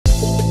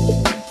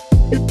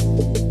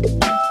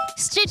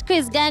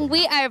Quiz Gang,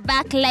 we are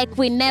back like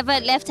we never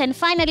left, and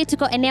finally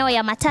tuko eneo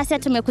ya Matasia.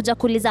 Tumekuja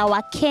kuuliza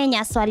wa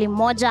Kenya swali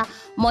moja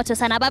moto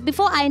sana. But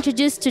before I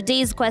introduce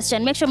today's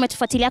question, make sure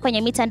umetufuatilia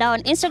kwenye mitandao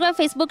on Instagram,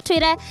 Facebook,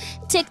 Twitter,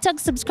 TikTok.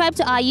 Subscribe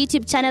to our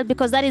YouTube channel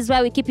because that is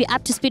where we keep you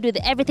up to speed with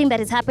everything that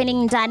is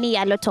happening ndani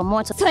ya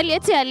LottoMoto. Swali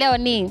yetu ya leo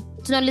ni,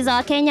 tunauliza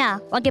wa Kenya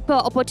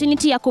wangepewa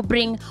opportunity ya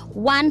kubring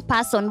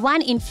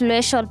one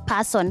influential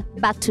person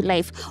back to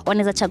life,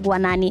 wanaweza chagua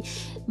nani?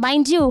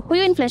 Mind you,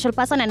 huyu influential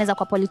person anaweza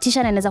kuwa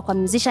politician, anaweza kuwa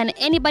musician,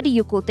 anybody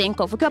you could think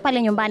of. Ukiwa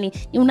pale nyumbani,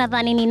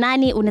 unadhani ni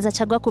nani unaweza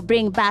chagua ku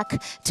bring back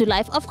to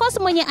life? Of course,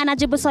 mwenye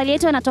anajibu swali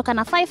yetu anatoka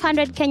na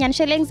 500 Kenyan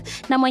shillings,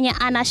 na mwenye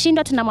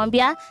anashindwa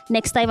tunamwambia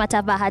next time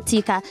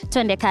atabahatika.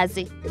 Twende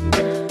kazi.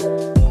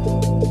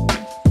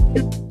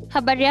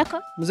 Habari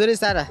yako? Mzuri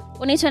sana.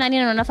 Unaitwa nani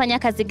na unafanya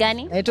kazi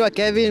gani? Naitwa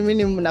Kevin,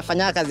 mimi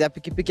nafanya kazi ya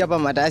pikipiki hapa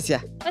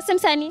Matasia. Wewe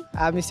msanii?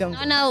 Mimi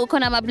naona uko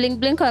na mabling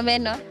bling kwa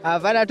meno.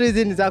 Bana tu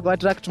hizi ni za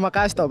kuattract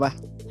customer.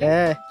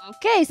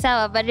 Okay,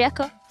 sawa. Habari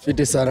yako?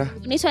 Fiti sana.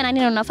 Unaitwa nani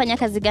na unafanya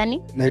kazi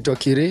gani? Naitwa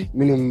Kiri,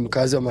 mimi ni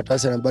mkazi wa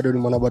Matasia na bado ni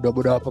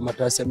mwanabodaboda hapa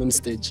Matasia main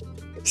stage.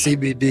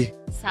 CBD.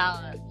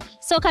 Sawa.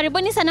 So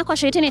karibuni sana kwa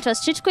show yetu inaitwa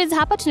Street Quiz.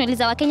 Hapa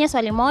tunauliza wa Kenya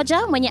swali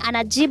moja, mwenye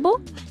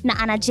anajibu na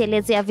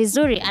anajielezea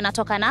vizuri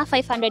anatoka na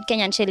 500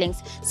 Kenyan shillings.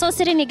 So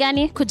siri ni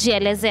gani?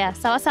 Kujielezea.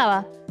 Sawa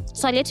sawa.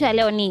 Swali yetu ya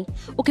leo ni,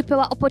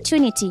 ukipewa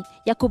opportunity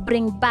ya ku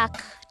bring back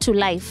to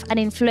life an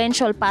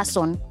influential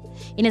person,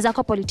 inaweza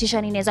kuwa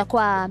politician, inaweza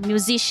kuwa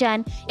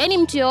musician, yani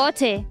mtu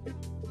yote,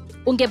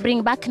 unge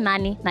bring back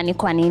nani na ni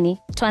kwa nini?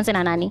 Tuanze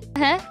na nani?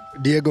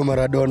 Diego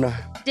Maradona.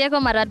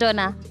 Diego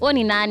Maradona. Huyo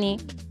ni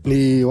nani?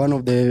 Ni one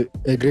of the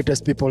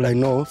greatest people I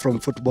know from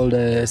football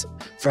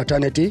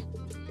fraternity.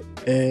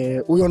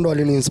 Huyo ndo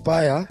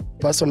alini-inspire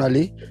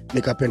personally,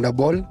 nikapenda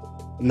ball,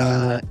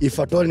 na if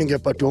at all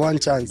ningepatiwa one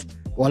chance,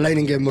 wallahi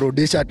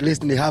ningemrudisha, at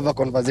least ni have a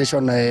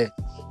conversation na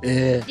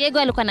Diego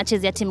alikuwa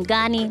anachezea timu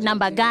gani,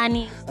 namba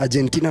gani?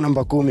 Argentina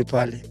namba 10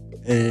 pale.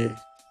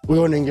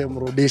 Huyo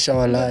ningemrudisha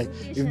wallahi.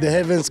 If the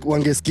heavens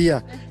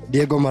wangesikia,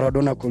 Diego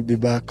Maradona could be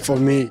back for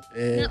me.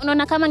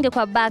 Unaona kama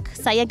angekuwa back,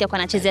 sasa angekuwa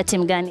anachezea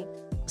timu gani?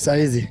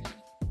 Saizi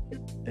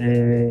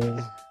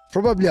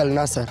probably Al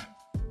Nassr,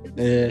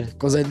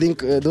 because I think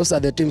those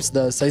are the teams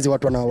that saizi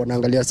watu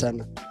wanaangalia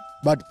sana,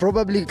 but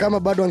probably kama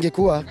bado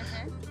angekuwa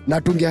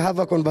na tunge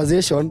have a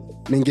conversation,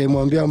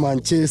 ningemwambia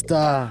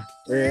Manchester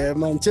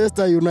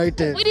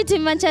United. Wewe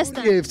team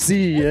Manchester FC.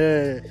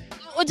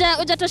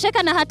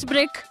 Hujatosheka na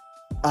heartbreak?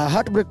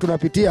 Heartbreak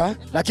tunapitia,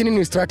 lakini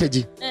ni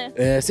strategy.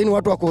 Si ni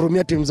watu wa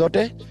kuhurumia timu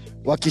zote,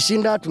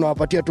 wakishinda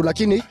tunawapatia tu,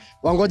 lakini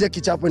wangoje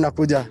kichapo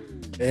inakuja.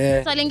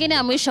 So lingine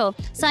ya mwisho,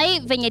 sahi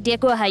venye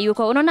Diego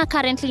hayuko, unaona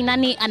currently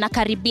nani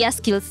anakaribia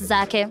skills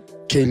zake?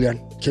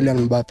 Kylian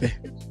Mbappe.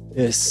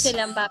 Yes.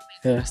 Kylian Mbappe.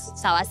 Yes.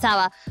 Sawa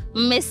sawa.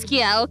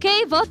 Mmesikia,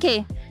 okay?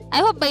 Okay.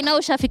 I hope by now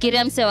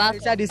ushafikiria mse wako.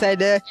 Nisha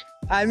decide.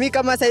 Mimi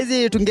kama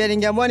saizi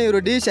ningeamua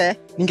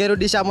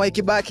ningerudisha Moi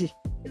Kibaki.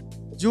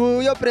 Juu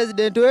huyo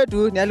president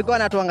wetu ni alikuwa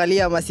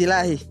anatuangalia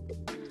masilahi.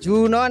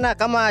 Juu unaona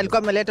kama alikuwa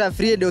ameleta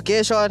free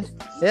education,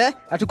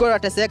 hatukuwa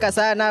tunateseka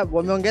sana,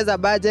 wameongeza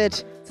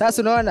budget.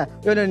 Sasa unaona,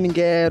 hiyo ndio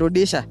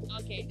ningerudisha.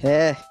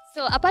 Okay.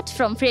 So apart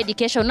from free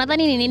education,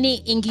 nadhani ni nini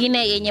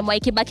ingine yenye Moi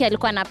Kibaki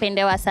alikuwa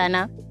anapendewa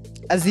sana?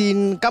 As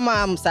in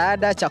kama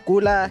msaada,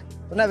 chakula.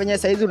 Una venye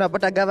saizi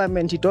unapata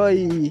government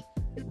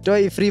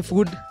itoi free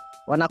food.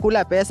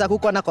 Wanakula pesa,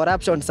 kuko na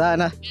corruption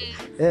sana.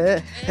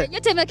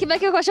 Yote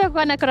Kibaki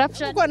kwa na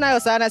corruption. Kuko nayo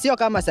sana, sio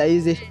kama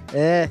saizi.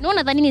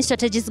 Nadhani ni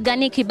strategies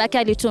gani Kibaki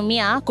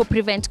alitumia ku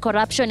prevent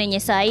corruption yenye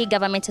sahi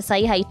government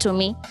sahi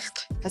haitumii?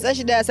 Sasa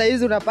shida ya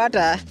saizi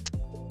unapata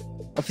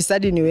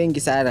ofisadi ni wengi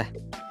sana.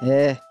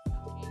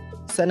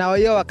 Sana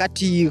hiyo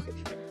wakati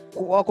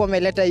wako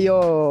wameleta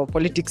hiyo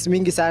politics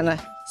mingi sana,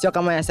 sio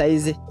kama ya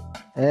saizi.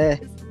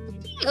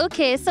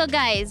 Okay, so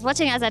guys,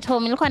 watching us at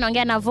home, nilikuwa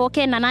naongea na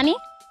Voke na nani?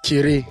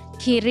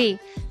 Kiri.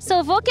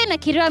 So Voke na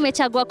Kiri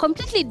wamechagua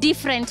completely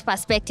different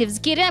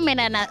perspectives. Kiri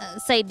ameenda na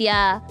side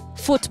ya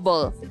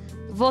football,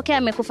 Voke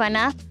amekufa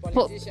na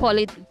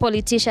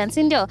politicians,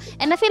 ndio?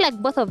 And I feel like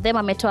both of them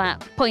ametoa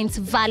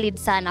points valid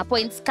sana,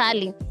 points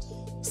kali.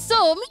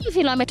 So mimi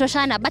feel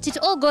wametoshana, but it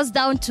all goes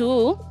down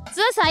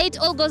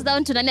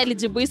to nani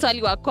alijibu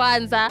swali wa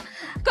kwanza.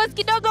 Cause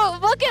kidogo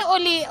Voke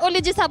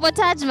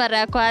ulijisabotage mara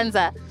ya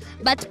kwanza.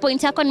 But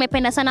point yako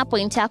nimependa sana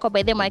point yako,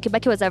 by the way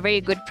Kibaki was a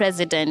very good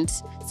president.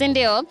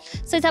 Sindio?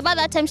 So it's about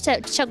that time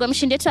tuchagua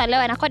mshindi wetu leo,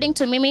 and according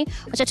to mimi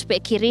wacha tupe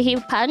Kiri hii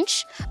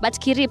punch. But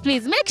Kiri,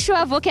 please make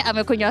sure Voke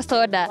amekunywa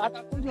soda.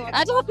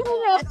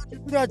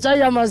 Atakunywa chai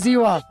ya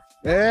maziwa.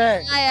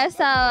 Haya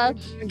sawa.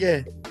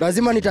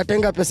 Lazima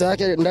nitatenga pesa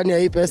yake, ndani ya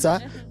hii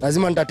pesa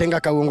lazima nitatenga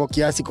kaungo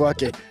kiasi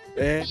kwake.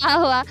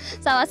 Sawa,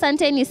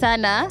 asanteni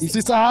sana.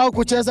 Usisahau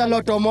kucheza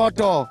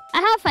LottoMoto.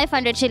 I have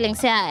 500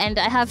 shillings here and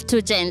I have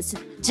 2 gents.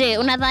 Je,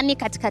 unadhani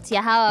katikati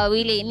ya hawa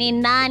wawili ni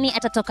nani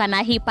atatoka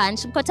na hii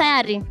punch? Mko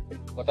tayari?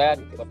 Niko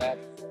tayari.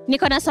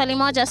 Niko na swali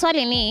moja.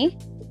 Swali ni,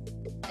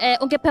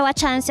 ungepewa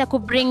chance ya ku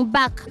bring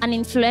back an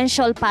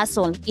influential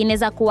person,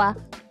 inaweza kuwa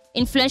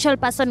influential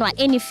person wa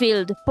any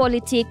field,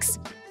 politics,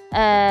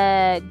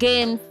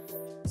 games,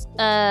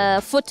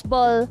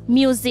 football,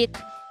 music,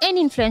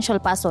 any influential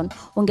person,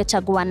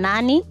 ungechagua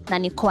nani na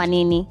ni kwa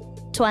nini?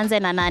 Tuanze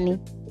na nani?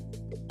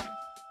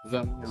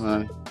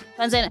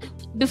 Tuanze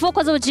before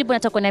kwanza ujibu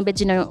nataka kuniambia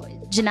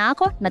jina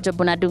yako na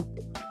job unadu.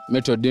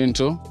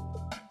 Metodinto.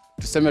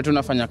 Tuseme tu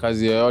nafanya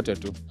kazi yoyote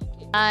tu.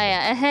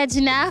 Aya,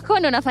 jina yako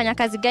na unafanya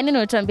kazi gani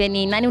na utuambie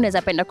ni nani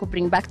unaweza penda ku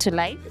bring back to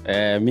life?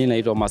 Mimi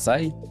naitwa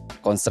Masai,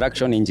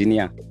 construction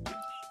engineer.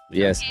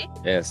 Yes,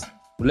 okay. Yes.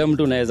 Ule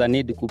mtu unaweza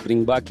need ku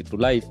bring back to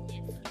life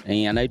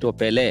anaitwa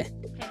Pele.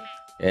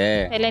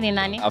 Pele ni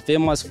nani? A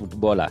famous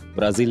footballer,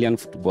 Brazilian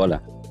footballer.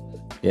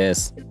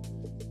 Yes.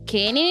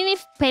 Okay, nini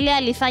Pele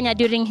alifanya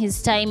during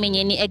his time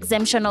yenye ni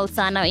exemptional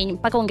sana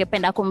mpaka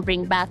ungependa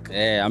kumbring back?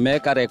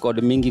 Ameweka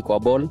record mingi kwa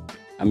ball,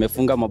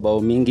 amefunga mabao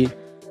mingi.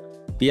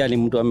 Pia ni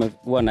mtu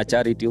amekuwa na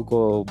charity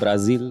huko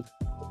Brazil.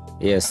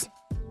 Yes.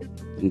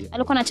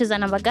 Alikuwa anacheza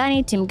namba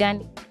gani, timu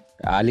gani?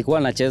 Alikuwa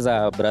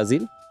anacheza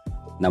Brazil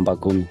namba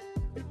 10.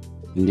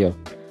 Ndio.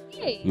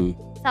 Hey.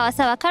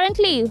 Sawa.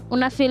 Currently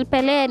una feel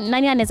Pele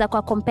nani anaweza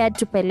kuwa compared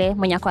to Pele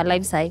mwenye kwa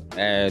live side?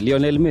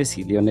 Lionel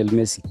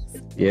Messi.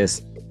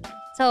 Yes.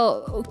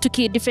 So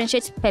tuki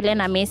differentiate Pele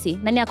na Messi,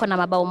 nani ako na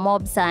mabao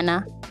mob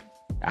sana?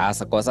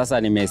 Kwa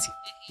sasa ni Messi.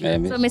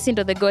 So Messi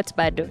ndo the GOAT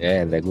bado.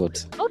 The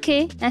GOAT.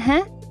 Okay.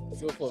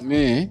 So for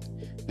me,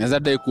 naweza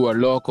dai kuwa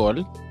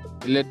local.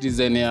 Ile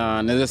design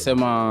ya naweza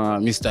sema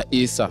Mr.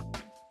 Isa.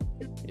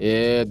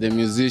 The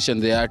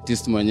musician, the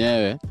artist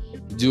mwenyewe.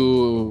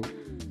 Juu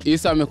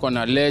Isa amekuwa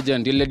na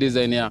legend. Ile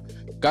design ya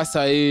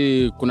kasa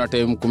hii kuna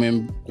time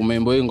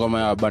kumeimbo hii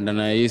ngoma ya banda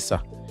na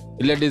Isa.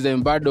 Ile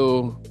design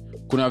bado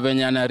kuna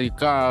venye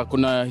anarika,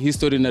 kuna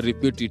history na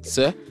repeat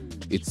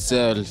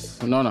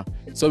itself. Unaona?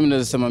 So mimi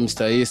naweza sema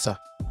Mr. Isa.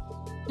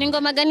 Ni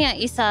ngoma gani ya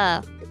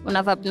Isa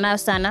unavab nayo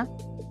sana?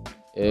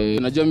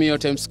 Unajua mimi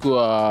yote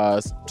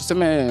msikuwa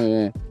tuseme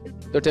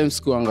yote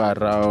msikuwa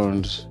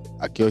around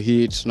akio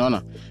hit,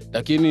 unaona?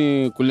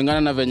 Lakini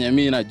kulingana na venye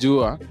mimi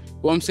najua,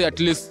 kwa mse at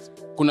least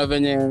kuna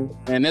venye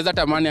naweza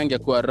tamani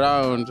angekuwa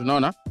around,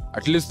 unaona?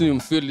 At least ni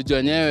mfeel juu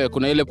yenyewe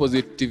kuna ile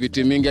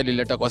positivity mingi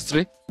alileta kwa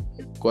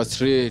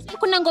street.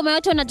 Kuna ngoma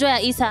yote unajua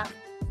ya Isa?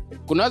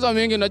 Kunazo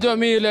mingi, najua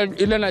mimi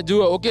ile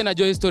najua, okay,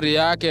 najua history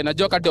yake,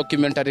 najua ka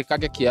documentary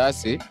kake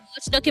kiasi.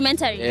 Which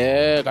documentary?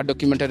 Ka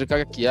documentary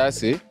kake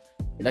kiasi.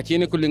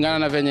 Lakini kulingana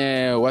na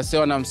venye wase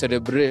wana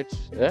celebrate,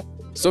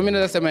 so mimi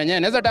naweza sema yenyewe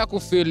naweza taka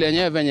kufeel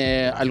yenyewe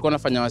venye alikuwa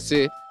anafanya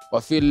wase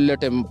wa feel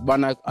lete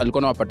bana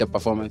alikuwa anapata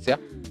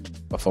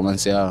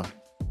performance ya.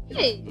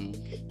 Hey.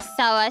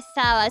 Sawa.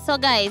 So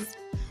guys,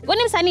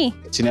 wewe msanii?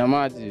 Chini ya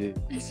maji.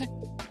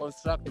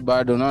 Construct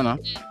bado unaona?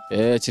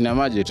 Chini ya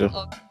maji tu.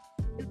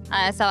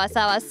 Okay.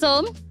 Sawa.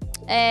 So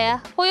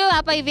huyu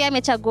hapa hivi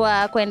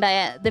amechagua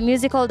kwenda the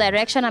musical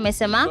direction,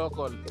 amesema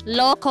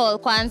local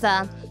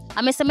kwanza.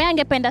 Amesema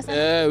angependa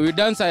sana. We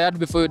dance yard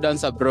before we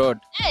dance abroad.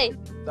 Hey.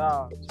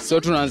 So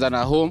tunaanza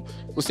na home.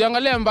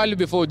 Usiangalie mbali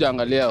before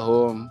ujaangalia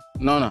home.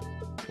 Unaona?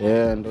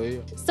 Ndio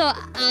hiyo. So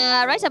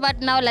right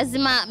about now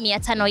lazima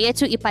 500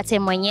 yetu ipate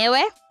mwenyewe.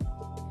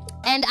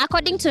 And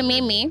according to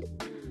Mimi,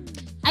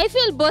 I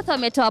feel both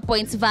wametoa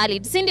points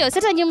valid. Si ndio?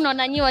 Sasa nyinyi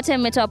mnaona nyinyi wote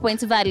mmetoa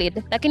points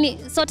valid. Lakini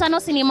so tano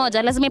si ni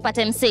moja, lazima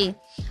ipate MC.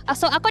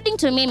 So according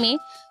to Mimi,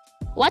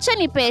 wacha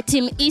nipe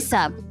team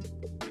Isa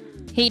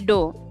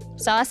Hido.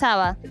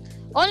 Sawa.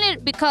 Only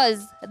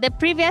because the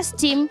previous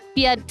team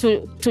pia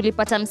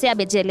tulipata mse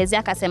amejielezea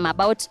akasema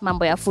about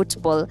mambo ya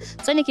football.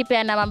 So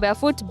nikipeana mambo ya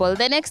football,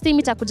 the next team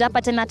itakuja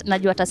hapa tena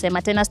najua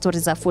atasema tena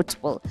stories za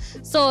football.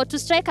 So to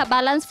strike a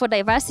balance for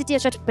diversity,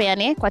 acha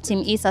tupeane kwa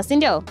team Isa, si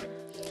ndio?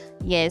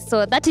 Yes,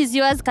 so that is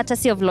yours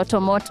courtesy of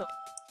LottoMoto.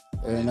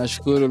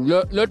 Nashukuru.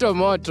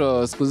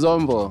 LottoMoto,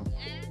 sikuzombo.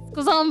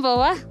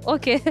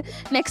 Okay.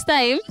 Next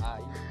time.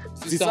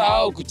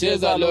 Usisahau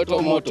kucheza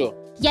LottoMoto.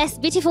 Yes,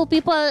 beautiful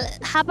people,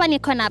 hapa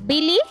niko na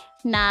Billy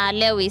na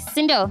Lewis,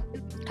 si ndio?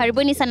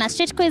 Karibuni sana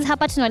Street Quiz.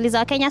 Hapa tunauliza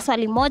Wakenya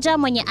swali moja,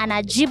 mwenye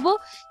anajibu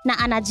na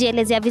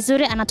anajielezea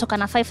vizuri anatoka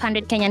na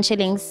 500 Kenyan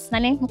shillings.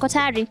 Nani? Mko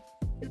tayari?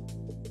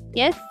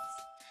 Yes?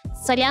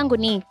 Swali yangu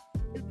ni,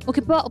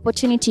 ukipewa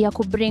opportunity ya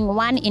kubring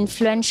one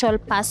influential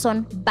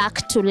person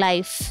back to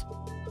life,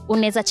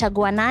 unaweza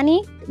chagua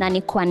nani na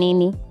ni kwa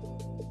nini?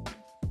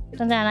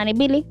 Tuanze na nani,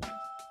 Billy?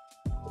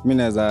 Mimi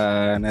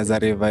naweza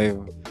revive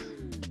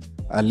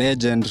a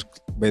legend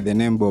by the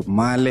name Bob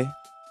Marley.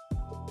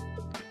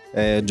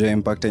 Joy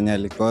impact yenye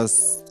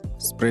alikos,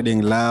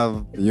 spreading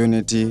love,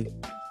 unity,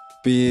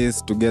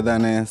 peace,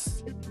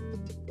 togetherness.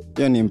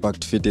 Hiyo ni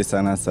impact fiti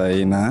sana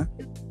saina.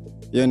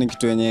 Hiyo ni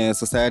kitu yenye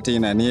society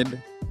ina need.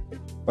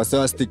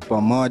 Wasewa stick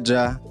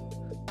pamoja,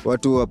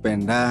 watu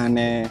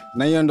wapendane.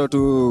 Na hiyo ndo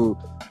tu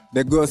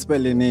the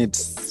gospel in it,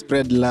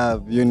 spread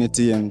love,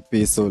 unity and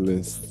peace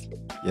always.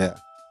 Yeah.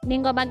 Ni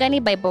ngoma gani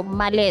by Bob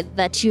Marley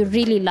that you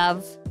really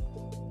love?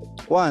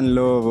 One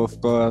Love, of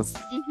course.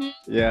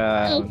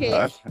 Yeah.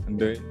 Okay.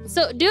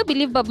 So do you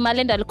believe Bob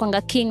Marley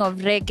alikuwa king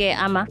of reggae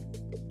ama?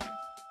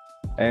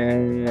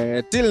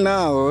 Till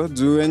now,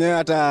 juu wenyewe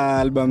hata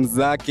album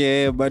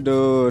zake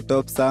bado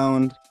top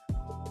sound.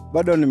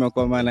 bado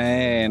nimekuwa na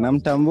yeye,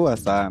 namtambua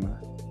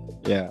sana.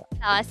 Yeah.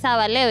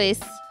 Sawa Lewis.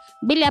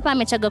 Billy hapa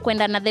amechagua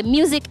kwenda na the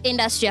music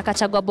industry,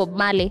 akachagua Bob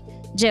Marley.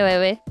 Je,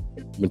 wewe?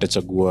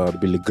 Nitachagua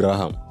Billy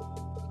Graham.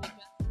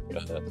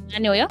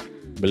 Nani huyo?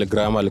 Billy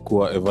Graham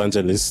alikuwa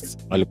evangelist,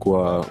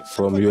 alikuwa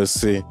from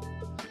USA.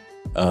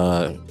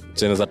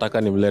 Chenye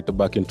nataka nimlete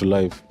back into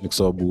life ni kwa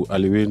sababu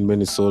aliwin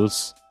many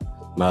souls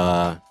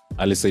na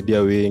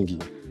alisaidia wengi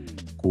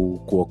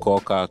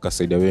kuokoka,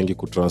 akasaidia wengi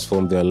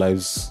kutransform their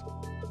lives.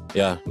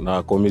 Yeah,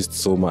 na commit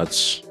so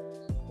much.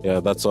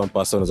 Yeah, that's one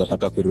person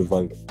nataka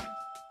kurevive.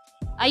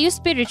 Are you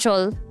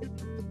spiritual?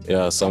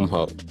 Yeah,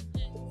 somehow.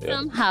 Yeah.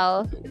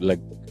 Somehow.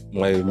 Like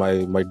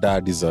my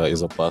dad is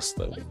a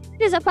pastor.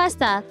 He's a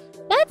pastor.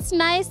 That's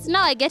nice.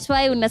 Now I get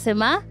why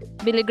unasema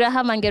Billy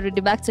Graham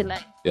angerudi back to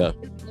life. Yeah.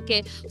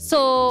 Okay.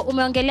 So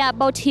umeongelea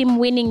about him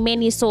winning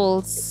many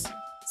souls.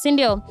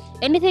 Sindio?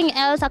 Anything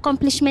else,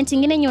 accomplishment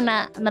ingine yenye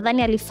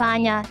nadhani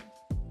alifanya?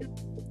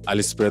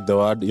 Ali spread the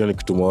word, hiyo ni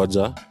kitu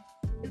moja.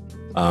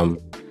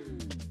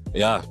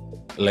 Yeah,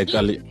 like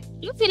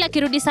you feel like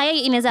kirudi sahi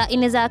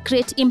inaweza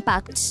create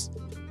impact?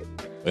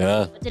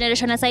 Yeah.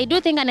 Generation ya sahi, do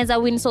you think anaweza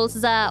win souls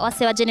za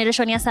wase wa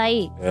generation ya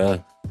sahi? Yeah,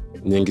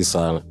 nyingi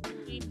sana.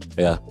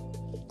 Yeah.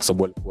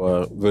 Sababu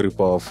alikuwa very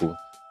powerful.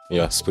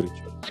 Yeah,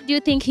 spiritual. What do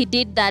you think he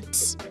did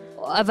that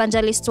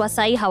evangelist wa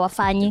sahi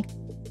hawafanyi?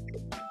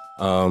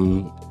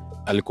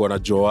 Alikuwa na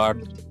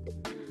Joad,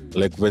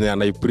 like venye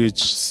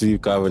anaipreach, si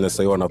kama venye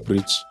sahi wana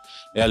preach.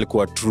 Yeah,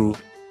 alikuwa true.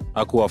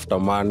 Hakuwa after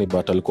money,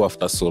 but alikuwa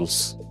after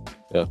souls.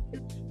 Yeah.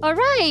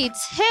 Alright,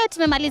 hey,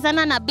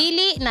 tumemalizana na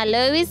Billy na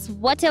Lewis.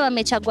 Wote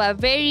wamechagua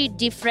very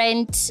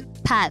different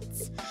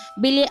paths.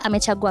 Billy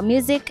amechagua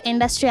music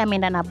industry,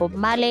 ameenda na Bob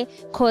Marley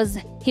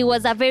cause he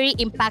was a very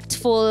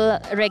impactful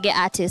reggae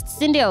artist,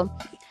 sindio?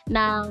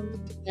 Na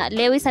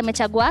Lewis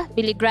amechagua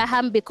Billy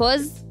Graham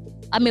because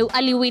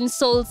aliwin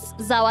souls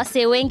za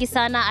wase wengi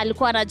sana,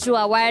 alikuwa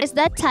anajua words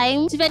that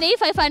time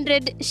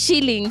 500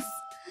 shillings.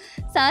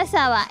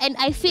 Sawa. And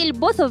I feel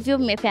both of you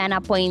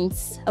mmepeana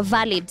points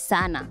valid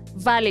sana.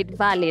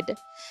 Valid.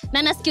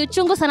 Na nasikia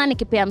uchungu sana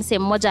nikipea mse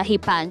mmoja hii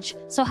punch.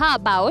 So how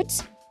about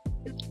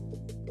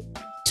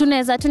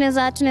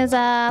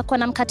tunaweza kwa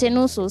na mkate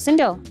nusu,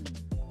 sindio?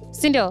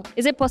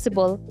 Is it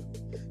possible?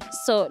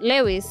 So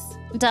Lewis,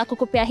 nitaka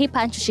kukupea hii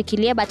punch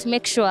ushikilie, but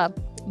make sure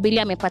Billy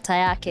amepata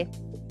yake.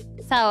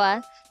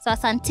 Sawa. So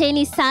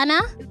asanteni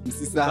sana.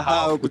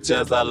 Msisahau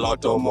kucheza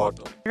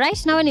LottoMoto.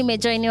 Right now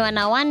nimejoiniwa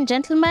na one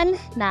gentleman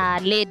na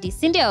lady,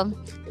 sindio?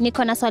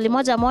 Niko na swali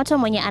moja moto,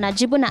 mwenye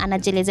anajibu na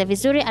anajeleza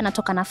vizuri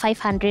anatoka na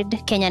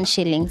 500 Kenyan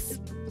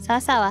shillings.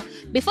 Sawa.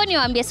 Before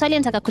niwaambie swali,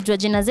 nataka kujua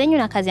jina zenyu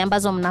na kazi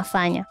ambazo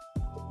mnafanya.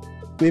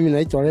 Mimi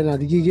naitwa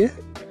LuckyGame.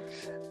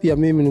 Pia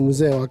mimi ni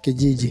mzee wa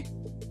kijiji.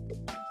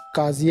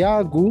 Kazi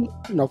yangu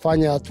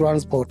nafanya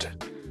transport.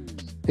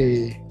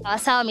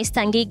 Sawa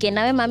Mr. Ngige,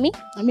 nawe mami?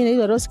 Mimi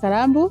naitwa Rose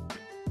Karambu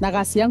na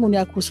kazi yangu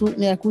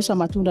ni ya kuuza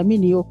matunda, mimi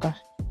ni yoka.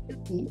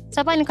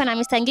 Sasa niko na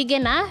Mr. Ngige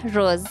na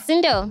Rose,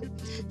 sindio?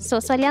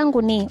 So swali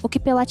yangu ni,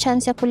 ukipewa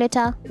chance ya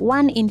kuleta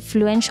one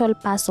influential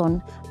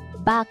person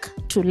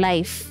back to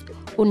life,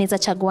 unaweza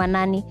chagua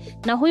nani?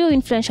 Na huyu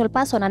influential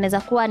person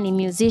anaweza kuwa ni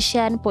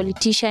musician,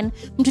 politician,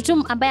 mtu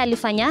tu ambaye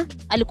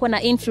alikuwa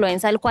na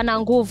influence, alikuwa na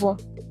nguvu.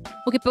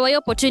 Ukipewa hiyo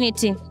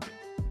opportunity,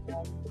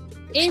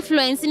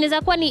 influence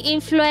inaweza kuwa ni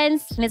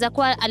influence, inaweza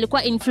kuwa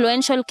alikuwa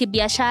influential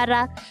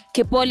kibiashara,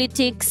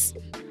 kipolitics,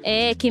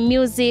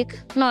 kimusic,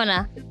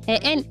 unaona?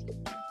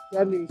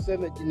 Yani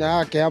useme jina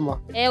yake ama?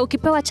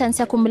 Ukipewa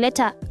chance ya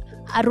kumleta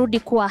arudi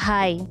kuwa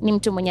hai, ni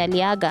mtu mwenye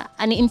aliaga,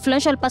 an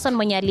influential person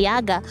mwenye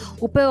aliaga,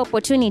 upewe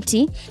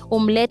opportunity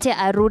umlete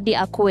arudi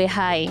akuwe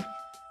hai,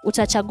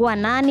 utachagua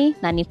nani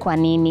na ni kwa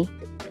nini?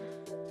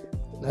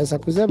 Naweza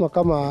kusema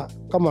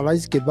kama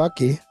Rais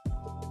Kibaki.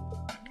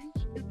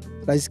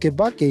 Rais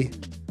Kibaki,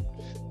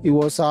 he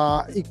was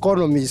a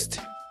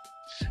economist.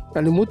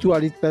 Na ni mtu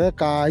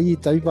alipeleka hii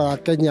taifa la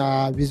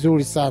Kenya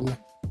vizuri sana.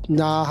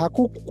 Na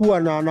hakukuwa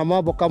na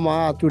mambo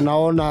kama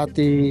tunaona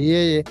ati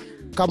yeye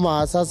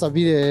kama sasa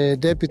vile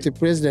deputy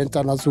president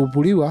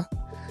anasubuliwa,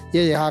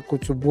 yeye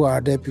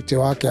hakuchubua deputy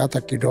wake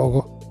hata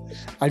kidogo.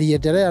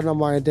 Aliendelea na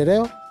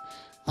maendeleo,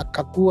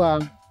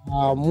 akakuwa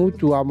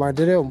mtu wa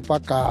maendeleo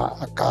mpaka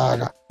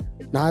akaaga.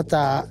 Na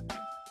hata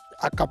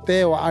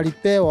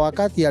alipewa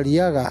wakati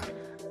aliaga,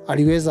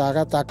 aliweza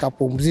hata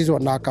akapumzishwa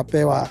na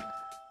akapewa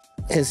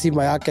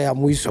heshima yake ya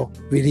mwisho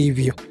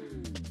vilivyo.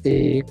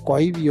 Kwa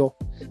hivyo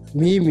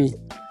mimi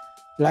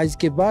Rais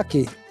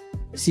Kibaki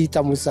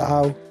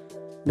sitamsahau.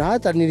 Na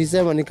hata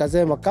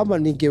nikasema kama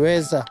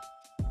ningeweza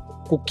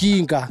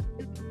kukinga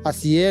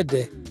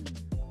asiende,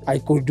 I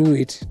could do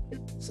it.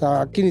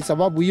 Lakini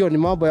sababu hiyo ni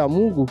mambo ya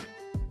Mungu,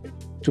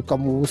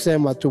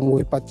 tukamusema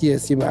tumuipatie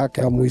heshima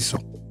yake ya mwisho.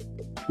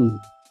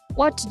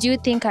 What do you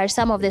think are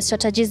some of the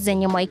strategies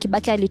zenye Mwai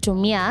Kibaki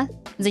alitumia,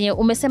 zenye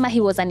umesema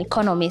he was an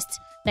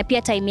economist, na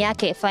pia time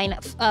yake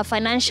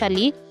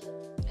financially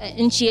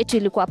nchi yetu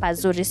ilikuwa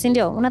pazuri, si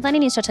ndio? Unadhani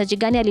ni strategy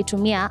gani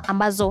alitumia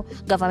ambazo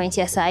government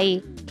ya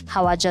sahi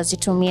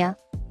hawajazitumia?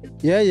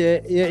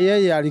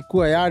 Yeye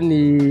alikuwa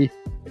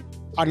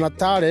ana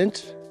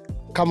talent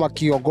kama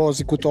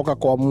kiongozi kutoka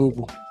kwa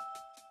Mungu,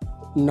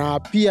 na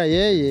pia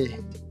yeye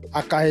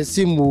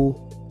akaheshimu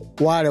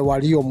wale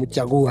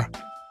waliomchagua,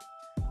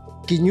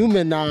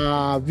 kinyume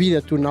na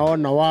vile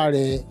tunaona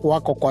wale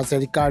wako kwa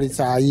serikali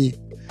saa hii.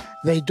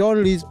 They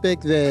don't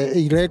respect the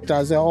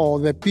electors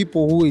or the people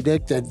who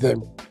elected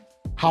them.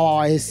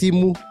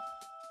 Hawaheshimu.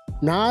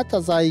 Na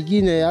hata saa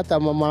ingine, hata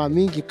mara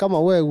mingi, kama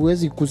wewe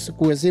huwezi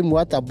kuheshimu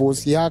hata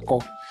bosi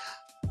yako,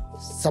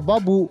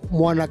 sababu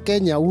mwana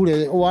Kenya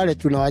wale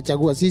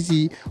tunawachagua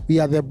sisi,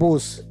 we are the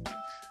boss.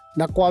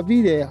 Na kwa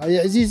vile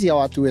sisi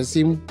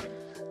hawatuheshimu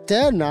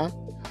tena,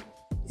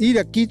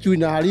 ile kitu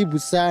inaharibu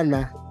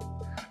sana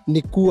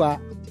ni kuwa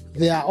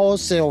they are all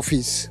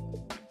selfish.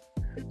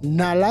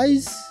 Na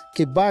Rais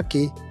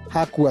Kibaki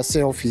hakuwa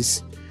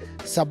selfish,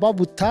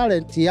 sababu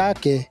talent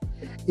yake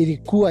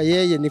ilikuwa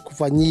yeye ni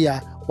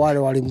kufanyia wale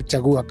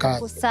walimchagua kazi.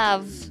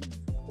 Kuserve.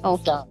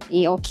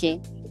 Okay.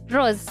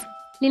 Rose,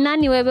 ni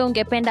nani wewe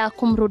ungependa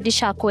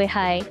kumrudisha kwe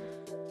hai?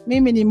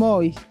 Mimi ni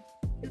Moi.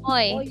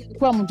 Moi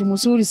alikuwa mtu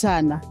mzuri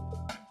sana.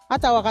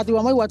 Hata wakati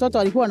wa Moi watoto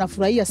walikuwa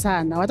wanafurahia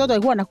sana. Watoto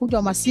walikuwa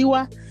wanakunywa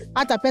maziwa,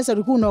 hata pesa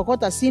ulikuwa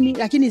unaokota sini,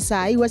 lakini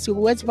saa hii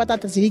huwezi pata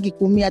hata shilingi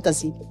 10 hata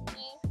sini.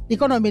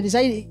 Economy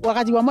zaidi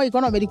wakati wa Moi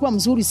economy ilikuwa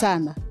mzuri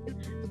sana.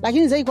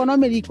 Lakini sasa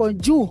economy iko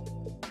juu.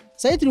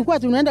 Sasa tulikuwa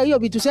tunaenda hiyo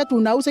vitu zetu,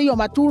 unauza hiyo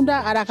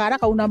matunda haraka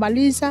haraka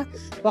unamaliza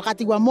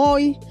wakati wa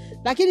Moi,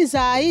 lakini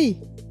saa hii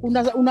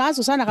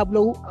unaanza sana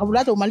kabla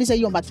hata umaliza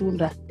hiyo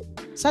matunda.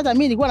 Sasa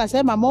mimi nilikuwa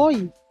nasema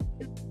Moi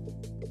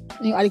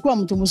alikuwa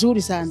mtu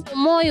mzuri sana.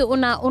 Moi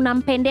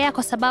unampendea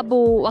kwa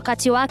sababu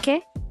wakati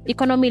wake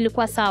economy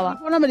ilikuwa sawa.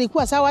 Economy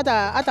ilikuwa sawa,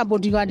 hata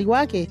bodyguard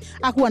wake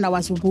hakuwa na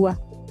wasumbua.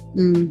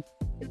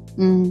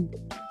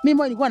 Mimi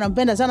Moi nilikuwa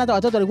nampenda sana, hata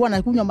watoto walikuwa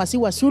wanakunywa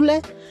maziwa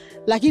shule,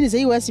 lakini sasa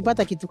hivi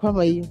sipata kitu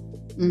kama hiyo.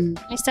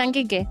 Mr.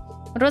 Ngige,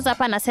 Rose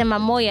hapa anasema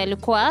Moi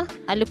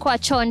alikuwa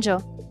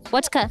chonjo.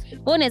 Wewe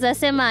unaweza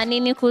sema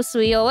nini kuhusu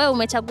hiyo? Wewe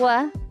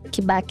umechagua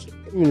Kibaki.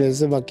 Mimi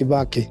nasema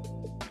Kibaki.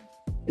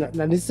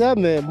 Na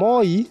niseme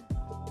Moi,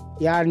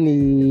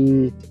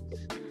 yani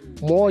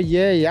Moi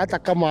yeye hata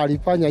kama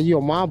alifanya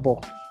hiyo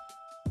mambo,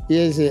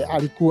 yeye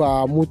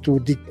alikuwa mtu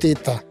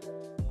dictator.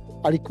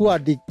 Alikuwa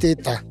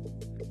dictator.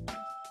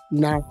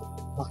 Na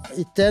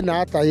tena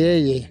hata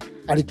yeye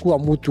alikuwa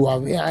mtu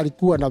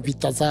alikuwa na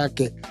vita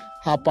zake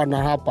hapa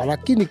na hapa,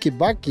 lakini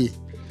Kibaki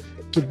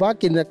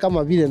ni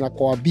kama vile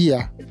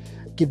nakwambia,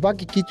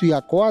 Kibaki kitu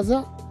ya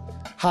kwanza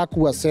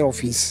hakuwa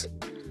selfish.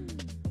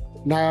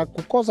 Na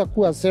kukosa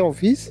kuwa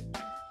selfish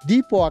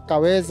ndipo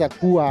akaweza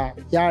kuwa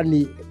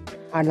yani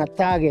ana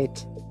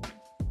target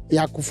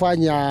ya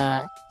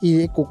kufanyia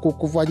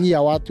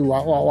watu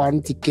wa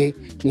nchi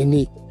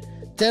nini.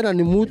 Tena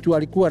ni mtu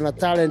alikuwa na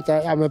talent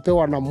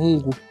amepewa na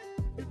Mungu.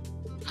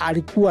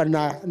 Alikuwa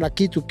na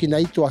kitu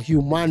kinaitwa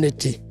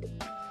humanity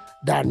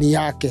ndani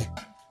yake.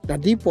 Na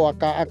ndipo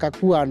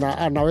akakuwa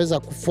anaweza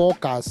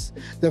kufocus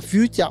the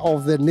future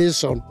of the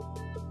nation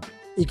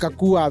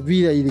ikakuwa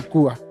vile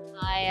ilikuwa.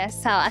 Haya,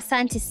 sawa,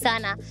 asante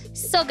sana.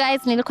 So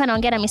guys, nilikuwa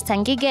naongea na Mr.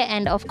 Ngige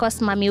and of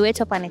course mami wetu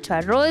hapa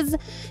anaitwa Rose.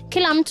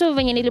 Kila mtu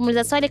venye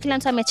nilimuuliza swali, kila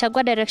mtu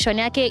amechagua direction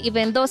yake,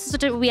 even though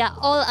we are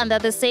all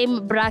under the same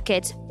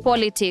bracket,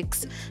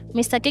 politics.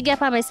 Mr. Ngige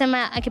hapa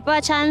amesema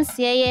akipewa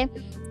chance yeye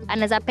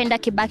anaweza penda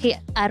Kibaki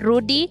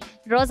arudi.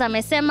 Rose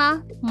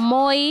amesema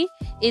Moi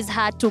is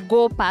her to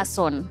go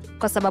person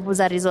kwa sababu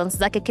za reasons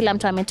zake. Kila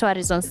mtu ametoa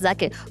reasons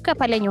zake. Kwa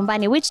pale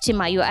nyumbani, which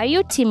team are you? Are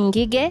you team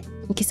Ngige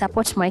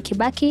mkisupport Moi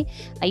Kibaki?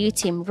 Are you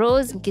team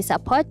Rose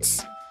mkisupport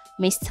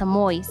Mr.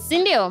 Moi?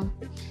 Sindio?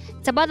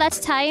 It's about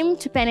that time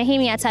tupene hii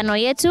 500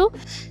 yetu.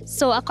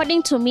 So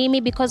according to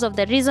Mimi, because of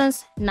the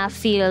reasons na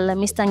feel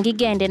Mr.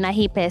 Ngige ende na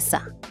hii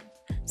pesa.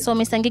 So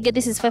Mr. Ngige,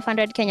 this is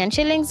 500 Kenyan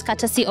shillings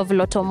courtesy of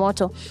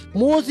LottoMoto.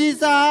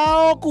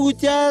 Musisahau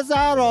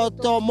kucheza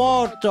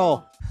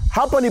LottoMoto.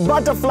 Hapa ni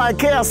Butterfly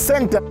Care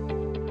Center.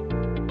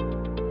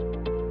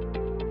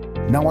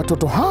 Na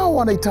watoto hao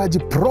wanahitaji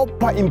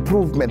proper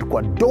improvement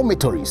kwa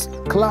dormitories,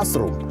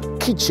 classroom,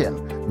 kitchen,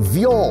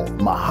 vyoo,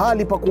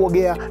 mahali pa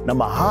kuogea na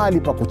mahali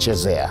pa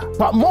kuchezea.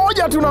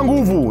 Pamoja tuna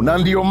nguvu, na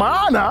ndio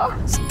maana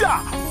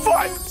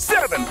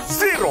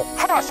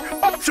 *570#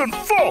 option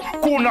 4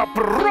 kuna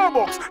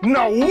probox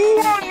na 1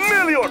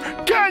 million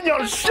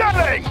Kenyan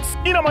shillings.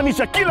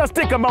 Inamaanisha kila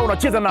stake ambao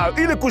unacheza nayo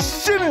ili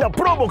kushinda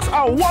probox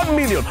au 1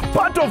 million,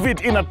 part of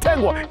it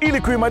inatengwa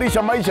ili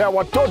kuimarisha maisha ya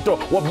watoto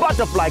wa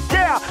Butterfly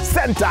Care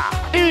Center.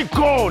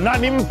 Iko na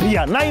ni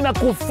mpya na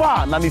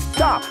inakufaa, na ni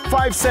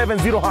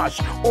 *570#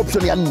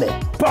 option ya 4.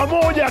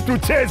 Pamoja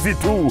tuchezi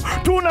tu,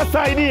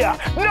 tunasaidia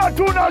na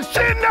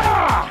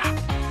tunashinda.